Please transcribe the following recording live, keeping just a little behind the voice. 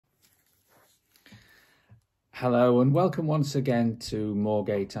Hello and welcome once again to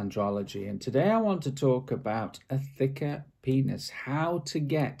Moorgate Andrology, and today I want to talk about a thicker penis, how to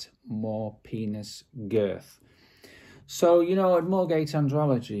get more penis girth. So, at Moorgate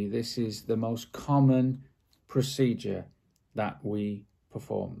Andrology, this is the most common procedure that we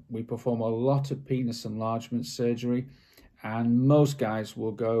perform. We perform a lot of penis enlargement surgery, and most guys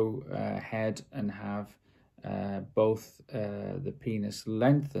will go ahead and have both the penis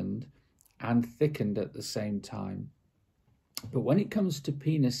lengthened and thickened at the same time. But when it comes to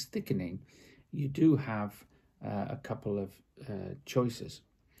penis thickening, you do have a couple of choices.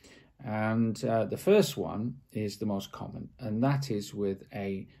 And the first one is the most common, and that is with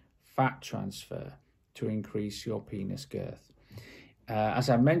a fat transfer to increase your penis girth. As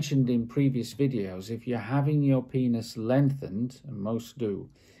I mentioned in previous videos, if you're having your penis lengthened, and most do,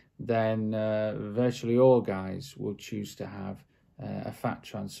 then virtually all guys will choose to have a fat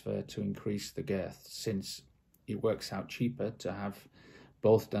transfer to increase the girth, since it works out cheaper to have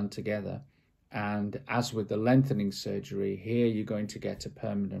both done together. And as with the lengthening surgery, here you're going to get a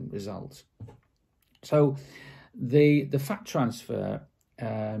permanent result. So the fat transfer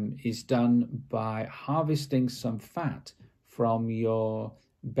is done by harvesting some fat from your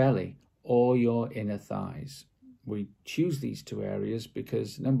belly or your inner thighs. We choose these two areas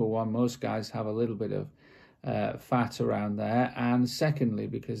because, number one, most guys have a little bit of fat around there, and secondly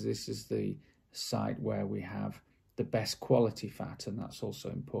because this is the site where we have the best quality fat, and that's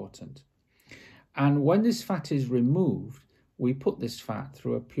also important. And when this fat is removed, we put this fat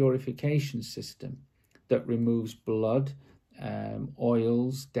through a purification system that removes blood,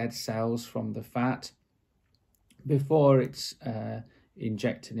 oils, dead cells from the fat before it's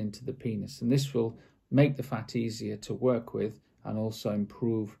injected into the penis, and this will make the fat easier to work with and also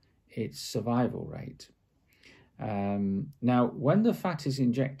improve its survival rate. Now, when the fat is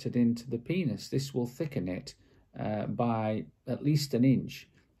injected into the penis, this will thicken it by at least an inch,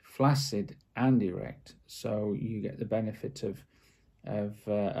 flaccid and erect. So you get the benefit of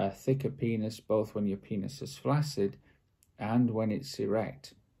a thicker penis, both when your penis is flaccid and when it's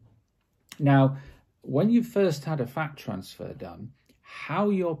erect. Now, when you first had a fat transfer done, how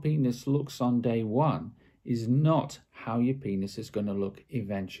your penis looks on day one is not how your penis is going to look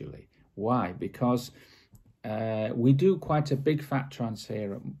eventually. Why? Because we do quite a big fat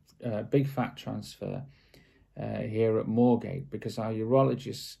transfer here at Moorgate, because our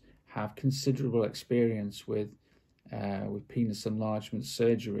urologists have considerable experience with penis enlargement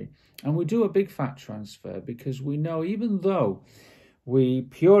surgery, and we do a big fat transfer because we know, even though we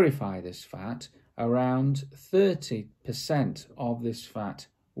purify this fat, around 30% of this fat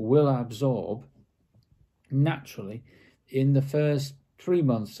will absorb naturally in the first 3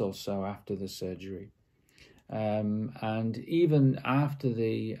 months or so after the surgery. And even after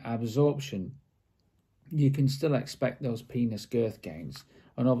the absorption, you can still expect those penis girth gains,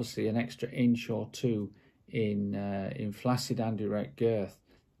 and obviously an extra inch or two in flaccid and erect girth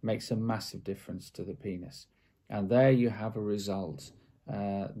makes a massive difference to the penis, and there you have a result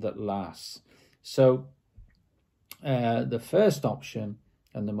that lasts. So the first option,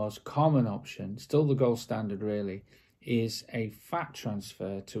 and the most common option, still the gold standard really, is a fat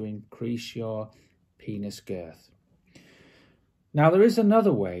transfer to increase your penis girth. Now, there is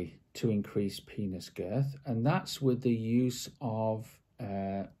another way to increase penis girth, and that's with the use of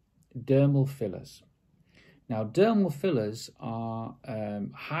dermal fillers. Now, dermal fillers are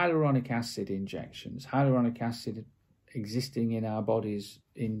hyaluronic acid injections. Hyaluronic acid existing in our bodies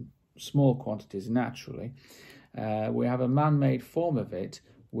in small quantities naturally. We have a man-made form of it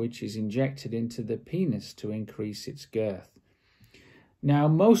which is injected into the penis to increase its girth. Now,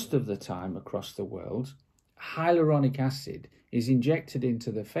 most of the time across the world, hyaluronic acid is injected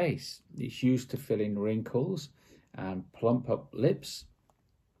into the face. It's used to fill in wrinkles and plump up lips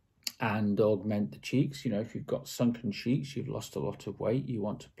and augment the cheeks. If you've got sunken cheeks, you've lost a lot of weight, you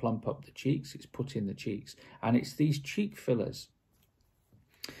want to plump up the cheeks, it's put in the cheeks. And it's these cheek fillers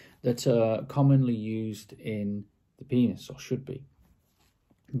that are commonly used in the penis, or should be,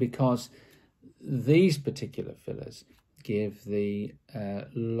 because these particular fillers give the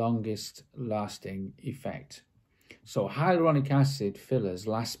longest lasting effect. So hyaluronic acid fillers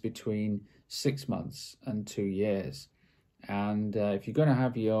last between 6 months and 2 years. And if you're going to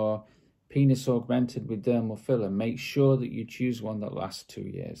have your penis augmented with dermal filler, make sure that you choose one that lasts 2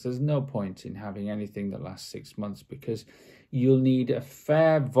 years. There's no point in having anything that lasts 6 months, because you'll need a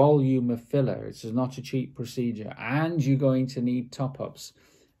fair volume of filler. It's not a cheap procedure, and you're going to need top-ups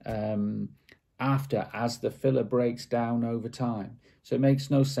after, as the filler breaks down over time. So it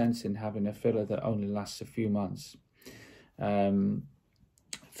makes no sense in having a filler that only lasts a few months.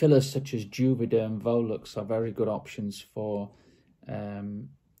 Fillers such as Juvederm, Volux are very good options for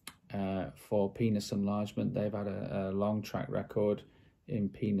penis enlargement. They've had a long track record in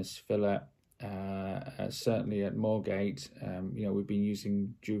penis filler. Certainly at Moorgate, we've been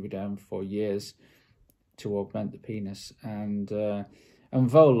using Juvederm for years to augment the penis, and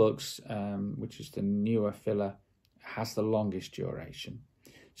Volux, which is the newer filler, has the longest duration.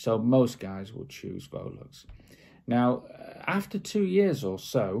 So most guys will choose Volux. Now, after 2 years or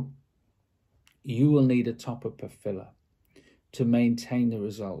so, you will need a top-up of filler to maintain the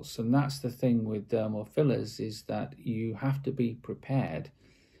results. And that's the thing with dermal fillers, is that you have to be prepared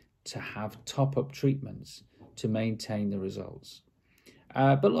to have top-up treatments to maintain the results.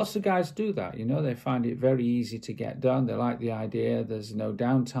 But lots of guys do that, they find it very easy to get done. They like the idea. There's no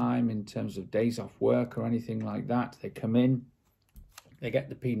downtime in terms of days off work or anything like that. They come in, they get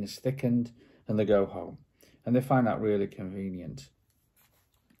the penis thickened, and they go home. And they find that really convenient.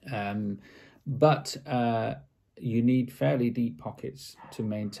 But you need fairly deep pockets to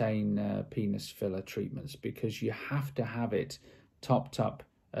maintain penis filler treatments, because you have to have it topped up.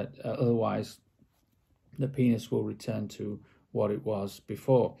 Otherwise, the penis will return to what it was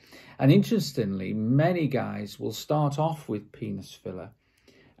before. And interestingly, many guys will start off with penis filler,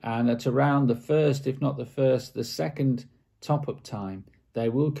 and at around the first, if not the first, the second top-up time, they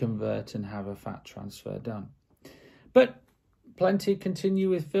will convert and have a fat transfer done. But plenty continue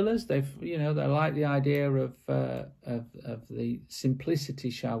with fillers. They like the idea of the simplicity,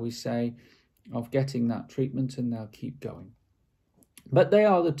 shall we say, of getting that treatment, and they'll keep going. But they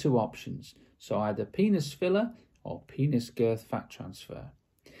are the two options. So either penis filler or penis girth fat transfer.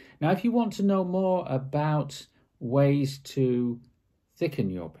 Now, if you want to know more about ways to thicken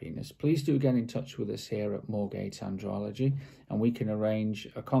your penis, please do get in touch with us here at Moorgate Andrology, and we can arrange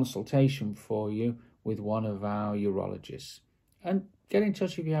a consultation for you with one of our urologists. And get in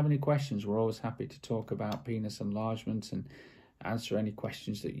touch if you have any questions. We're always happy to talk about penis enlargement and answer any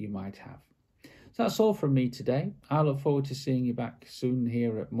questions that you might have. So that's all from me today. I look forward to seeing you back soon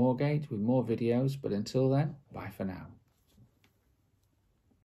here at Moorgate with more videos, but until then, bye for now.